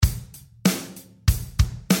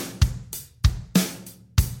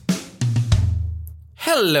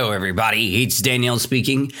Hello, everybody. It's Daniel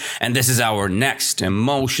speaking, and this is our next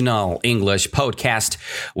emotional English podcast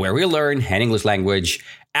where we learn an English language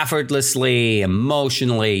effortlessly,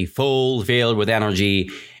 emotionally, filled with energy,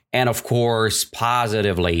 and of course,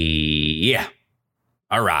 positively. Yeah.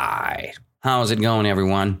 All right. How's it going,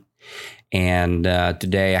 everyone? And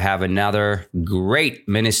today I have another great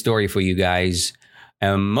mini story for you guys.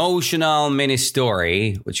 Emotional mini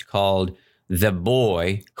story, which called The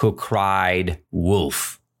Boy Who Cried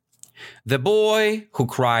Wolf. The Boy Who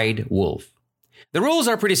Cried Wolf. The rules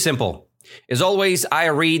are pretty simple. As always, I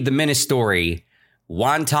read the mini story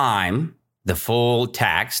one time, the full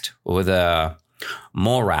text with a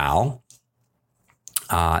morale.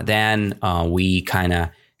 Then we kind of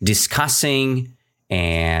discussing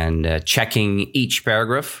and checking each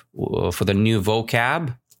paragraph for the new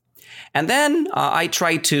vocab. And then I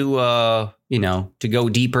try to go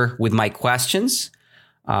deeper with my questions,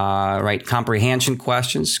 right? Comprehension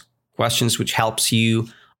questions which helps you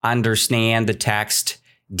understand the text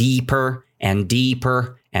deeper and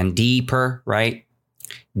deeper and deeper, right?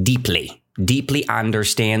 Deeply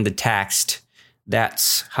understand the text.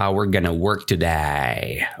 That's how we're going to work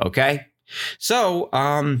today. Okay. So,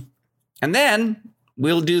 and then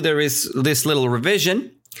we'll do this little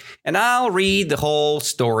revision. And I'll read the whole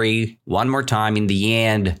story one more time in the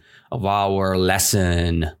end of our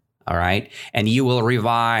lesson, all right? And you will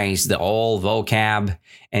revise the whole vocab,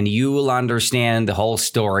 and you will understand the whole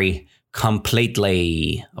story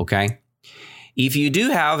completely, okay? If you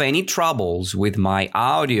do have any troubles with my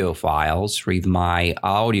audio files, with my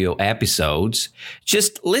audio episodes,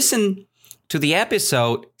 just listen to the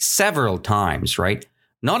episode several times, right?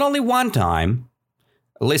 Not only one time,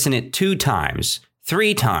 listen it 2 times.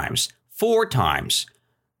 3 times, 4 times,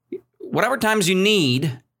 whatever times you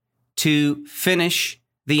need to finish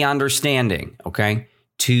the understanding, okay?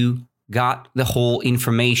 To got the whole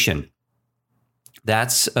information.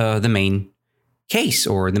 That's the main case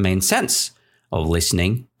or the main sense of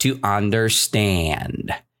listening, to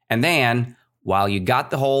understand. And then while you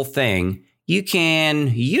got the whole thing, you can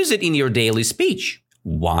use it in your daily speech.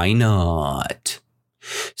 Why not?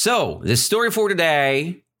 So the story for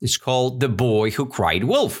today is called The Boy Who Cried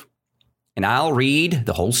Wolf. And I'll read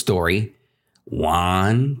the whole story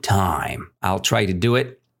one time. I'll try to do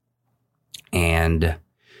it, and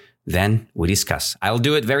then we discuss. I'll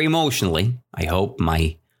do it very emotionally. I hope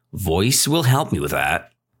my voice will help me with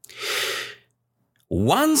that.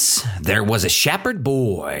 Once there was a shepherd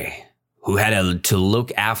boy who had to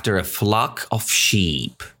look after a flock of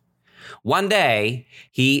sheep. One day,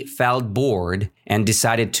 he felt bored and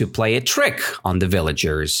decided to play a trick on the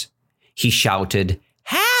villagers. He shouted,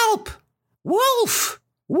 "Help! Wolf!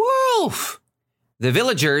 Wolf!" The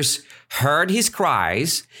villagers heard his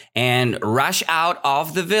cries and rushed out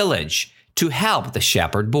of the village to help the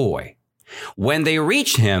shepherd boy. When they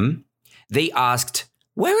reached him, they asked,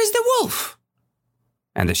 "Where is the wolf?"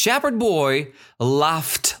 And the shepherd boy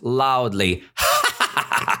laughed loudly.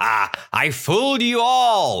 "I fooled you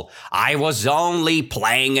all. I was only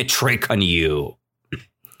playing a trick on you."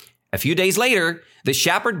 A few days later, the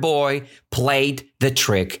shepherd boy played the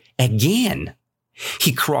trick again.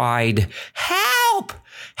 He cried, "Help!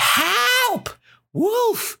 Help!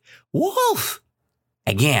 Wolf! Wolf!"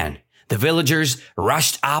 Again, the villagers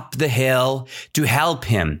rushed up the hill to help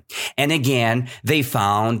him. And again, they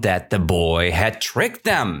found that the boy had tricked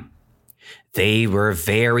them. They were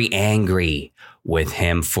very angry with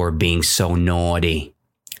him for being so naughty.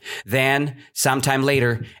 Then, sometime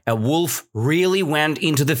later, a wolf really went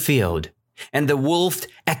into the field, and the wolf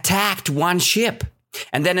attacked one sheep,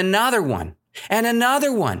 and then another one, and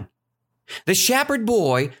another one. The shepherd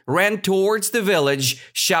boy ran towards the village,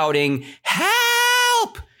 shouting,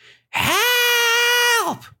 "Help!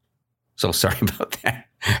 Help!" So sorry about that.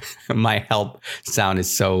 My help sound is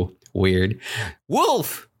so weird.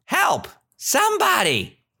 "Wolf, help!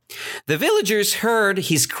 Somebody!" The villagers heard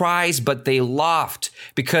his cries, but they laughed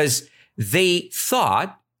because they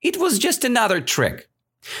thought it was just another trick.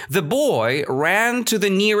 The boy ran to the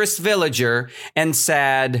nearest villager and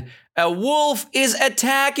said, "A wolf is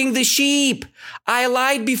attacking the sheep. I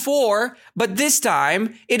lied before, but this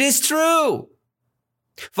time it is true."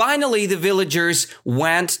 Finally, the villagers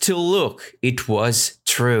went to look. It was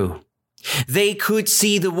true. They could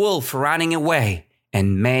see the wolf running away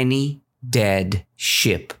and many dead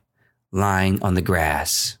sheep lying on the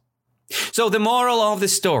grass. So the moral of the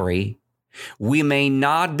story, we may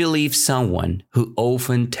not believe someone who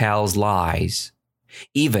often tells lies,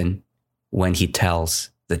 even when he tells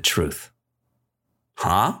the truth.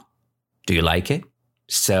 Huh? Do you like it?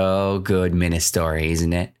 So good mini story,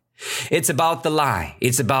 isn't it? It's about the lie.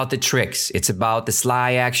 It's about the tricks. It's about the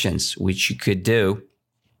sly actions which you could do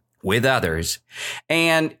with others.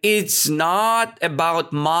 And it's not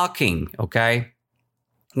about mocking, okay?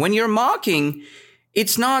 When you're mocking,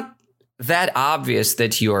 it's not that obvious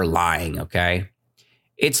that you're lying, okay?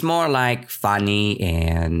 It's more like funny,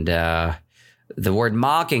 and the word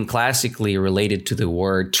mocking classically related to the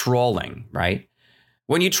word trolling, right?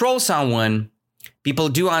 When you troll someone, people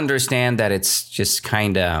do understand that it's just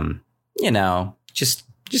kind of,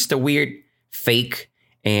 just a weird fake.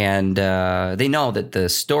 And they know that the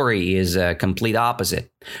story is a complete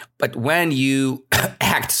opposite. But when you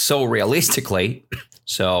act so realistically,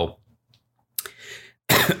 so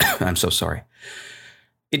I'm so sorry.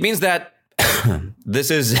 It means that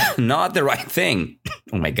this is not the right thing.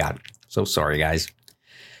 Oh my God. So sorry, guys.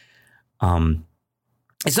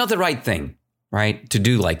 It's not the right thing, right? To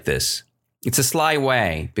do like this. It's a sly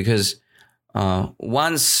way because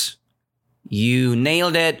once you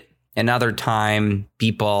nailed it, another time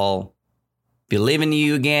people believe in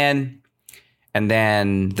you again. And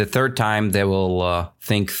then the third time they will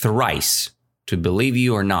think thrice to believe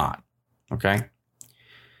you or not. Okay.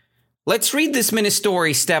 Let's read this mini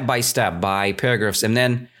story step by step by paragraphs. And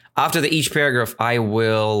then after each paragraph, I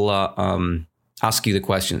will ask you the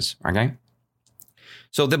questions. Okay.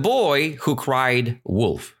 So the boy who cried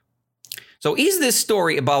wolf. So is this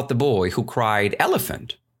story about the boy who cried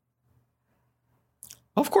elephant?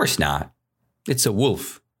 Of course not. It's a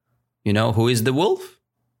wolf. You know who is the wolf?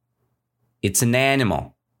 It's an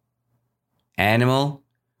animal. Animal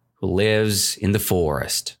who lives in the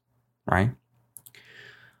forest, right?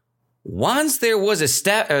 Once there was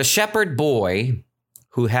a shepherd boy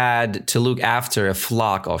who had to look after a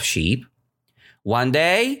flock of sheep. One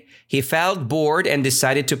day, he felt bored and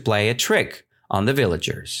decided to play a trick on the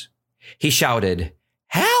villagers. He shouted,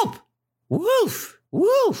 "Help! Wolf!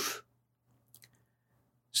 Wolf!"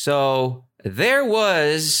 So there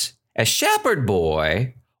was a shepherd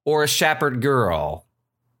boy or a shepherd girl.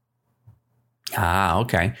 Ah,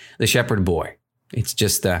 okay. The shepherd boy. It's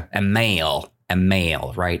just a male,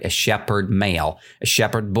 right? A shepherd male, a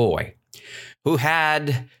shepherd boy who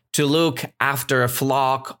had to look after a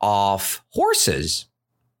flock of horses.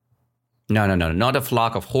 No, not a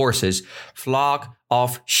flock of horses, flock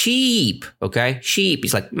of sheep, okay? Sheep,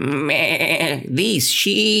 it's like, meh, these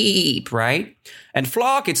sheep, right? And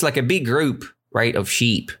flock, it's like a big group, right, of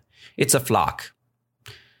sheep. It's a flock.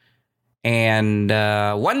 And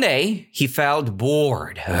one day, he felt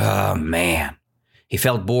bored. Oh, man. He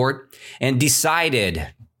felt bored and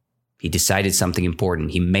decided something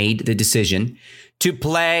important. He made the decision to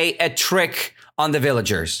play a trick on the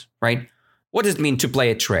villagers, right? What does it mean to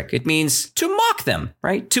play a trick? It means to mock them,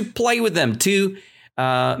 right? To play with them, to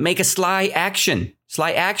make a sly action.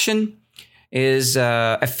 Sly action is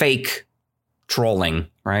a fake trolling,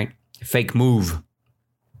 right? A fake move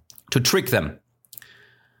to trick them.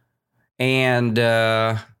 And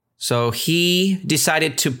so he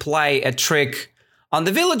decided to play a trick on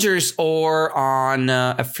the villagers or on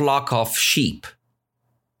a flock of sheep.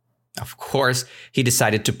 Of course, he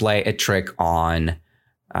decided to play a trick on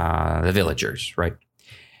the villagers, right?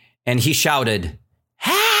 And he shouted,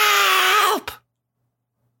 "Help!"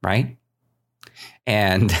 Right?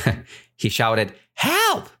 And he shouted,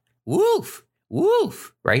 "Help! Wolf!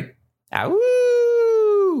 Wolf!" Right?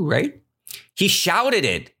 "Ow!" Right? He shouted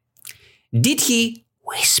it. Did he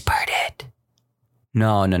whispered it?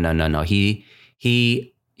 No.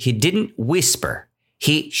 He didn't whisper.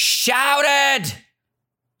 He shouted.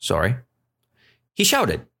 Sorry. He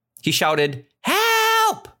shouted. He shouted,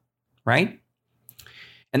 "Help!" Right?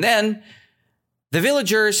 And then the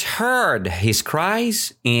villagers heard his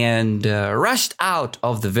cries and rushed out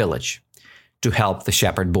of the village to help the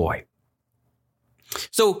shepherd boy.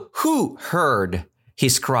 So who heard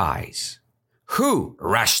his cries? Who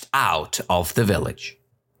rushed out of the village?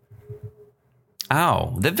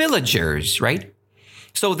 Oh, the villagers, right?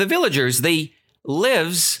 So the villagers, they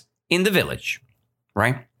lives in the village,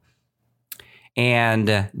 right?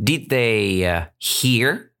 And did they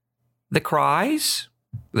hear the cries?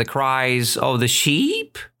 The cries of the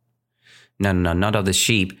sheep? No, not of the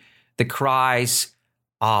sheep. The cries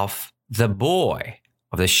of the boy,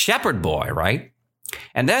 of the shepherd boy, right?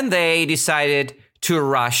 And then they decided to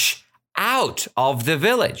rush out of the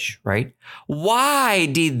village, right? Why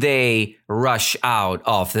did they rush out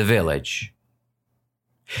of the village?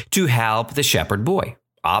 To help the shepherd boy,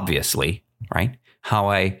 obviously, right? How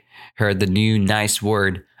I heard the new nice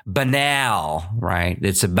word, banal, right?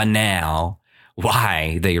 It's a banal.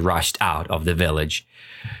 Why they rushed out of the village?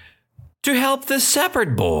 To help the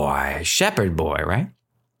shepherd boy, right?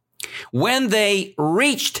 When they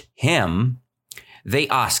reached him, they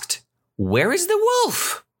asked, "Where is the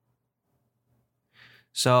wolf?"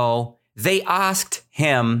 So they asked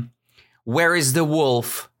him, "Where is the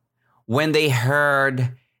wolf?" when they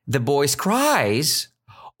heard the boy's cries,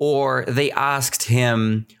 or they asked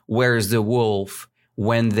him, "Where's the wolf?"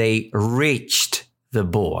 when they reached the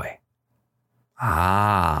boy.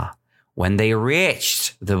 When they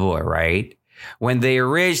reached the boy, right? When they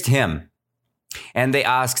reached him and they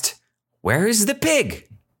asked, "Where is the pig?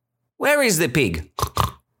 Where is the pig?"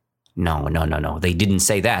 No. They didn't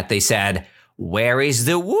say that. They said, "Where is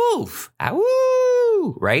the wolf?"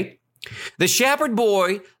 Awoo, right? The shepherd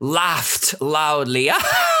boy laughed loudly.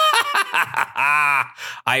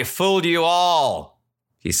 "I fooled you all,"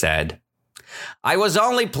 he said. "I was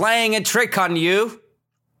only playing a trick on you."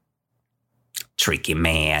 Tricky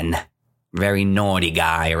man. Very naughty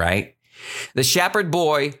guy, right? The shepherd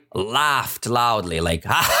boy laughed loudly, like,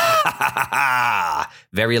 ha ha ha ha,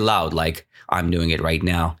 very loud, like I'm doing it right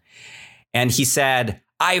now. And he said,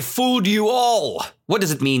 "I fooled you all." What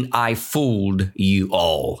does it mean, I fooled you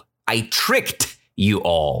all? I tricked you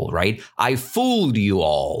all, right? I fooled you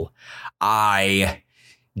all. I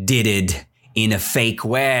did it in a fake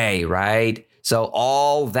way, right? So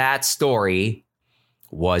all that story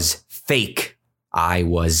was fake. I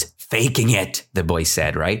was faking it, the boy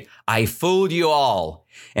said, right? I fooled you all.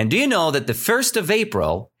 And do you know that the 1st of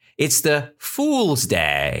April, it's the Fool's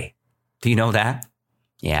Day? Do you know that?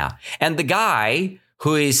 Yeah. And the guy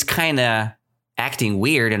who is kind of acting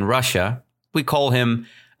weird in Russia, we call him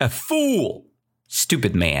a fool.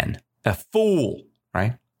 Stupid man. A fool,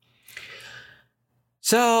 right?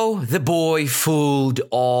 So the boy fooled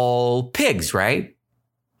all pigs, right?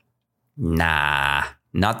 Nah,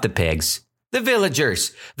 not the pigs. The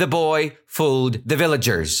villagers. The boy fooled the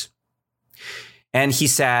villagers. And he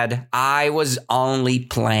said, "I was only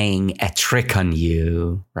playing a trick on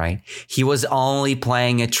you," right? He was only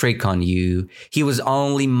playing a trick on you. He was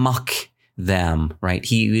only mock them, right?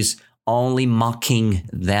 He was only mocking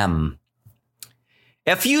them.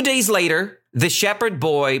 A few days later, the shepherd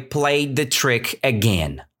boy played the trick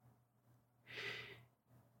again.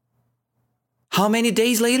 How many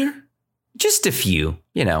days later? Just a few,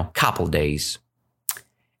 couple days.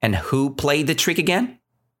 And who played the trick again?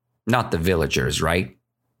 Not the villagers, right?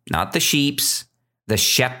 Not the sheeps. The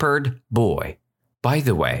shepherd boy. By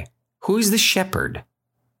the way, who is the shepherd?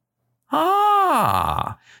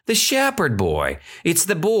 The shepherd boy. It's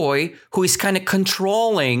the boy who is kind of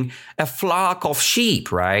controlling a flock of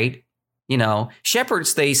sheep, right?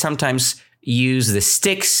 Shepherds, they sometimes use the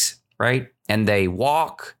sticks, right? And they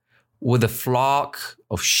walk with a flock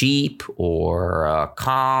of sheep or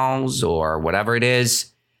cows or whatever it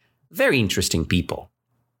is. Very interesting people.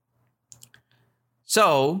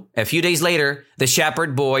 So, a few days later, the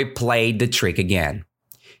shepherd boy played the trick again.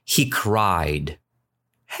 He cried,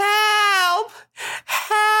 "Help!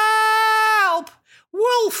 Help!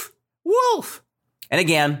 Wolf! Wolf!" And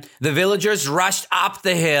again, the villagers rushed up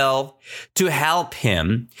the hill to help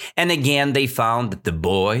him. And again, they found that the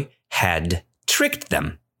boy had tricked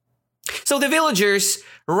them. So the villagers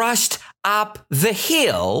rushed up the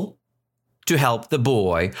hill to help the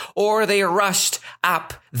boy, or they rushed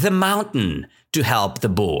up the mountain to help the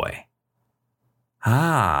boy.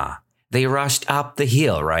 They rushed up the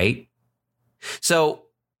hill, right? So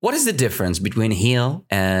what is the difference between hill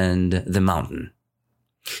and the mountain?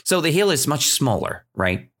 So the hill is much smaller,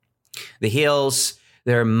 right? The hills,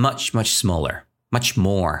 they're much, much smaller, much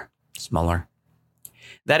more smaller.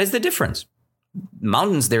 That is the difference.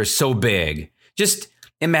 Mountains, they're so big. Just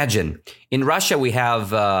imagine, in Russia, we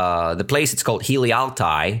have the place, it's called Hili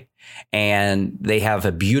Altai, and they have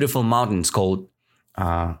a beautiful mountain. It's called,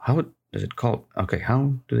 how is it called? Okay,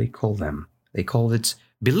 how do they call them? They call it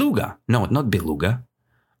Beluga. No, not Beluga.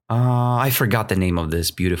 I forgot the name of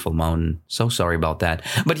this beautiful mountain. So sorry about that.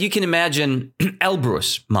 But you can imagine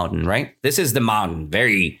Elbrus mountain, right? This is the mountain,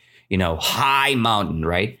 very, high mountain,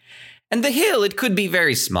 right? And the hill, it could be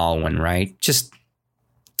very small one, right? Just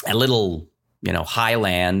a little,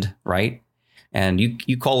 highland, right? And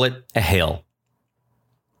you call it a hill.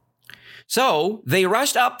 So they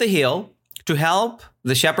rushed up the hill to help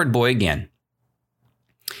the shepherd boy again.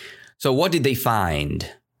 So what did they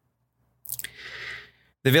find?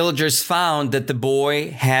 The villagers found that the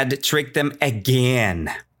boy had tricked them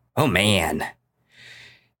again. Oh, man.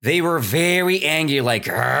 They were very angry, like,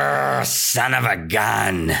 "Son of a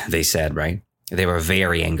gun," they said, right? They were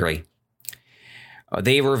very angry.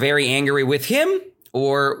 They were very angry with him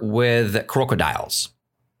or with crocodiles.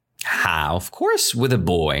 How? Of course, with a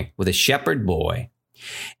boy, with a shepherd boy.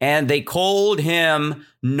 And they called him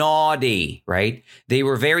naughty, right? They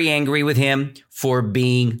were very angry with him for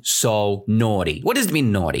being so naughty. What does it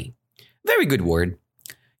mean, naughty? Very good word.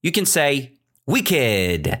 You can say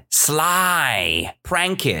wicked, sly,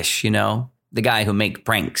 prankish, the guy who make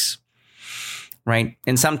pranks, right?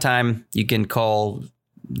 And sometimes you can call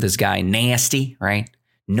this guy nasty, right?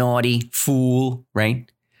 Naughty, fool,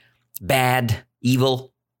 right? Bad,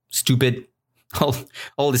 evil, stupid,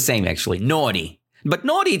 all the same, actually. Naughty. But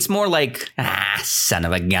naughty, it's more like, son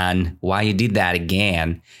of a gun, why you did that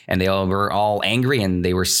again? And they all were all angry and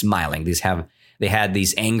they were smiling. They had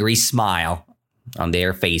this angry smile on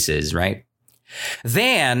their faces, right?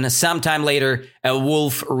 Then, sometime later, a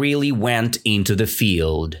wolf really went into the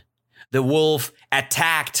field. The wolf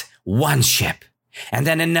attacked one ship, and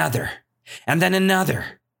then another, and then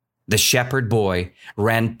another. The shepherd boy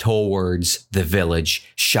ran towards the village,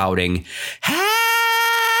 shouting, "Help!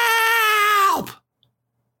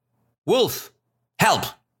 Wolf, help!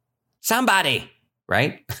 Somebody!"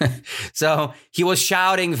 Right? So he was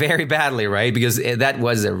shouting very badly, right? Because that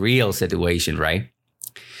was a real situation, right?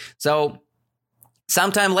 So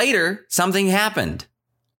sometime later, something happened.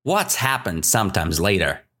 What's happened sometimes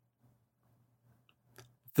later?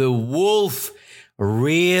 The wolf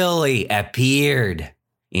really appeared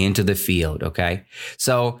into the field, okay?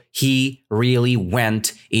 So he really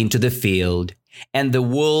went into the field, and the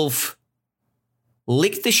wolf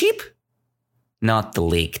licked the sheep? Not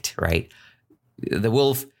licked, right? The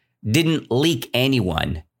wolf didn't lick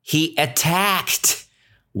anyone. He attacked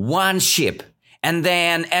one sheep, and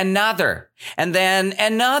then another, and then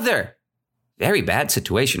another. Very bad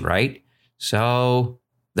situation, right? So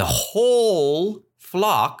the whole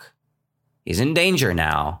flock is in danger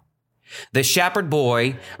now. The shepherd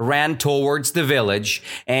boy ran towards the village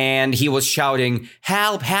and he was shouting,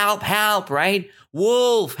 "Help, help, help," right?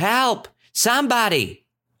 "Wolf, help, somebody."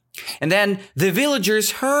 And then the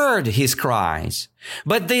villagers heard his cries,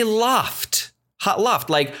 but they laughed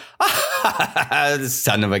like,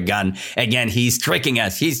 "Son of a gun. Again, he's tricking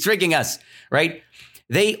us, right?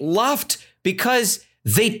 They laughed because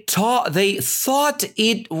they thought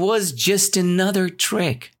it was just another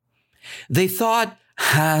trick. They thought,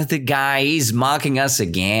 the guy is mocking us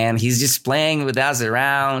again. He's just playing with us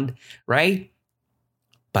around, right?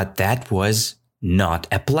 But that was not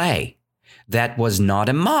a play. That was not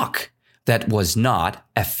a mock. That was not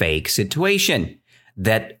a fake situation.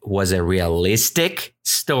 That was a realistic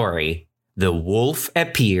story. The wolf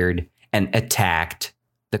appeared and attacked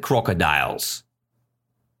the crocodiles.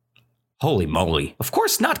 Holy moly. Of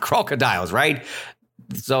course not crocodiles, right?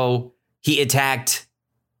 So he attacked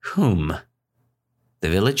whom? The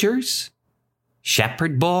villagers?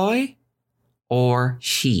 Shepherd boy? Or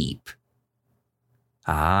sheep?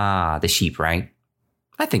 The sheep, right?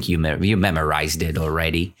 I think you memorized it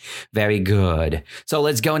already. Very good. So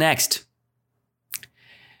let's go next.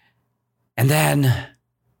 And then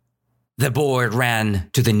the boy ran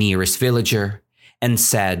to the nearest villager and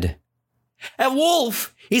said, "A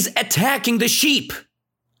wolf is attacking the sheep.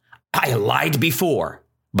 I lied before,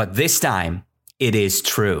 but this time it is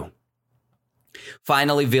true."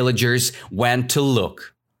 Finally, villagers went to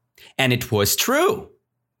look, and it was true.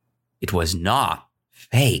 It was not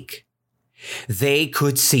fake. They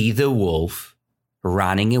could see the wolf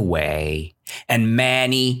running away and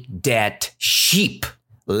many dead sheep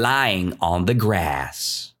lying on the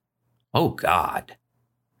grass. Oh, God.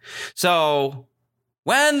 So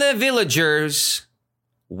when the villagers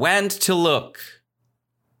went to look,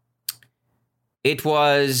 it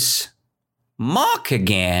was mock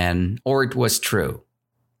again, or it was true.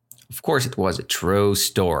 Of course, it was a true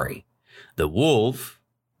story. The wolf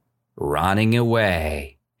running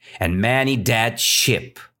away and many dead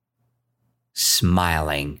sheep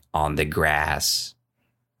smiling on the grass.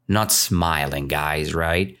 Not smiling, guys,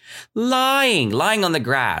 right? Lying on the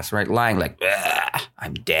grass, right? Lying like,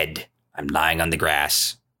 "I'm dead. I'm lying on the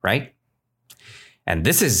grass," right? And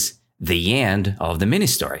this is the end of the mini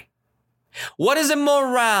story. What is the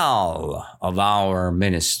morale of our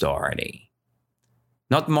mini story?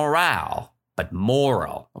 Not morale, but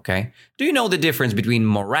moral, okay? Do you know the difference between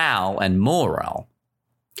morale and moral?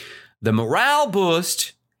 The morale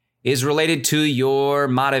boost is related to your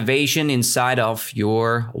motivation inside of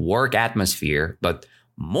your work atmosphere, but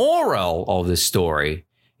moral of the story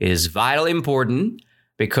is vitally important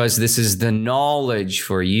because this is the knowledge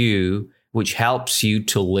for you which helps you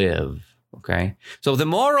to live. Okay, so the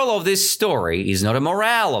moral of this story is not a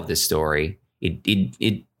morale of this story. It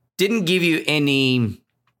didn't give you any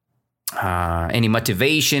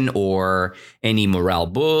motivation or any morale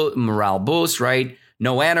boost, right?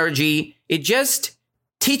 No energy. It just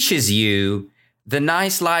teaches you the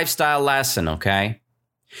nice lifestyle lesson, okay?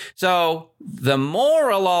 So the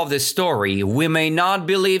moral of the story, we may not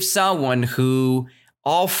believe someone who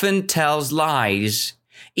often tells lies,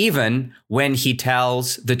 even when he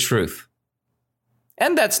tells the truth.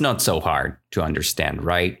 And that's not so hard to understand,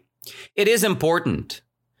 right? It is important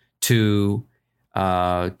to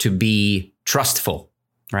be trustful,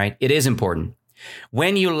 right? It is important.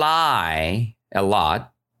 When you lie a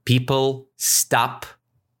lot, people stop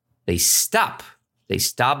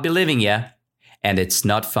believing you, and it's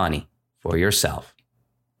not funny for yourself.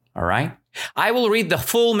 All right? I will read the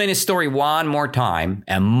full mini story one more time,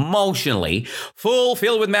 emotionally, filled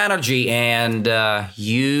with energy, and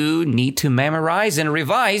you need to memorize and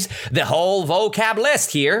revise the whole vocab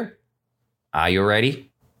list here. Are you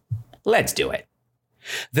ready? Let's do it.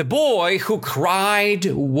 The boy who cried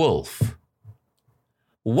wolf.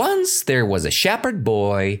 Once there was a shepherd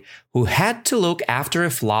boy who had to look after a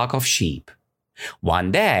flock of sheep.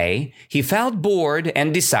 One day, he felt bored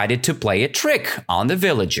and decided to play a trick on the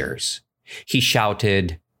villagers. He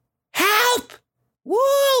shouted, "Help!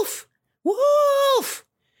 Wolf! Wolf!"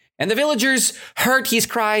 And the villagers heard his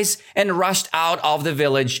cries and rushed out of the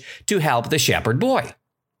village to help the shepherd boy.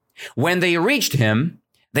 When they reached him,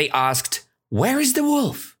 they asked, "Where is the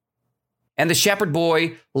wolf?" And the shepherd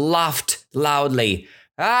boy laughed loudly.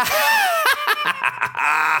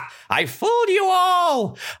 "I fooled you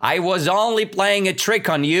all. I was only playing a trick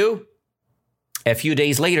on you." A few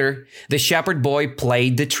days later, the shepherd boy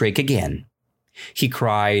played the trick again. He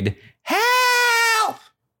cried, "Help!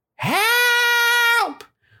 Help!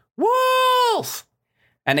 Wolf!"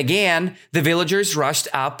 And again, the villagers rushed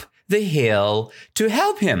up the hill to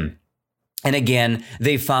help him. And again,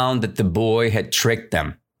 they found that the boy had tricked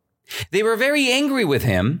them. They were very angry with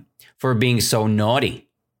him for being so naughty.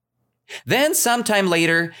 Then sometime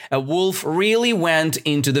later, a wolf really went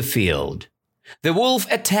into the field. The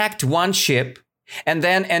wolf attacked one sheep, and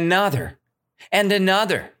then another, and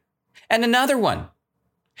another, and another one.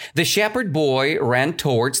 The shepherd boy ran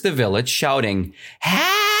towards the village shouting,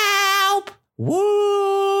 "Help!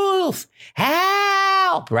 Wolf!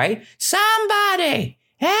 Help!" Right? "Somebody!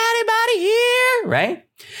 Anybody here?" Right?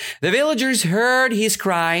 The villagers heard his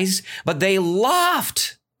cries, but they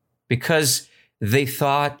laughed because they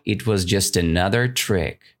thought it was just another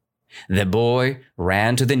trick. The boy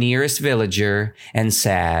ran to the nearest villager and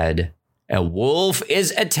said, "A wolf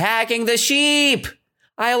is attacking the sheep.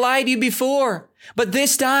 I lied to you before, but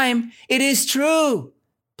this time it is true.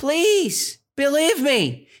 Please believe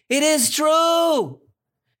me, it is true."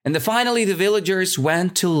 And finally the villagers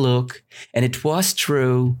went to look, and it was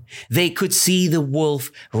true. They could see the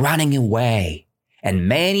wolf running away and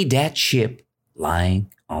many dead sheep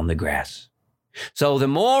lying on the grass. So the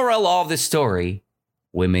moral of the story,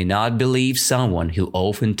 we may not believe someone who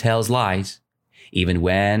often tells lies, even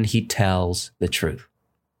when he tells the truth.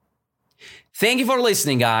 Thank you for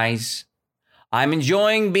listening, guys. I'm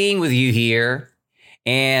enjoying being with you here,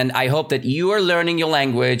 and I hope that you are learning your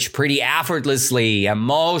language pretty effortlessly,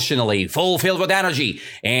 emotionally, fulfilled with energy,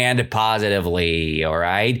 and positively, all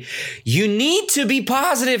right? You need to be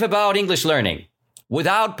positive about English learning.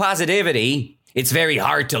 Without positivity, it's very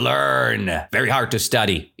hard to learn, very hard to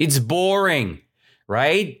study. It's boring,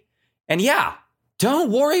 right? And yeah, don't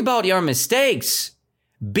worry about your mistakes.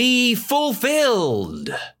 Be fulfilled.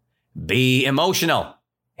 Be emotional.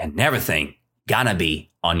 And everything gonna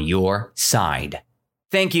be on your side.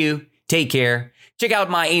 Thank you. Take care. Check out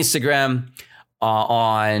my Instagram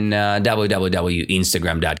on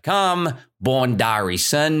www.instagram.com,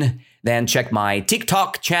 Bondarison. Then check my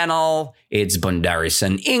TikTok channel. It's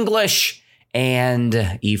Bondarison English.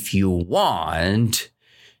 And if you want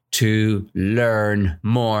to learn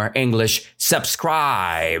more English,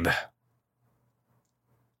 subscribe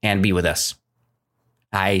and be with us.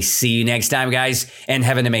 I see you next time, guys, and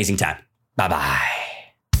have an amazing time. Bye-bye.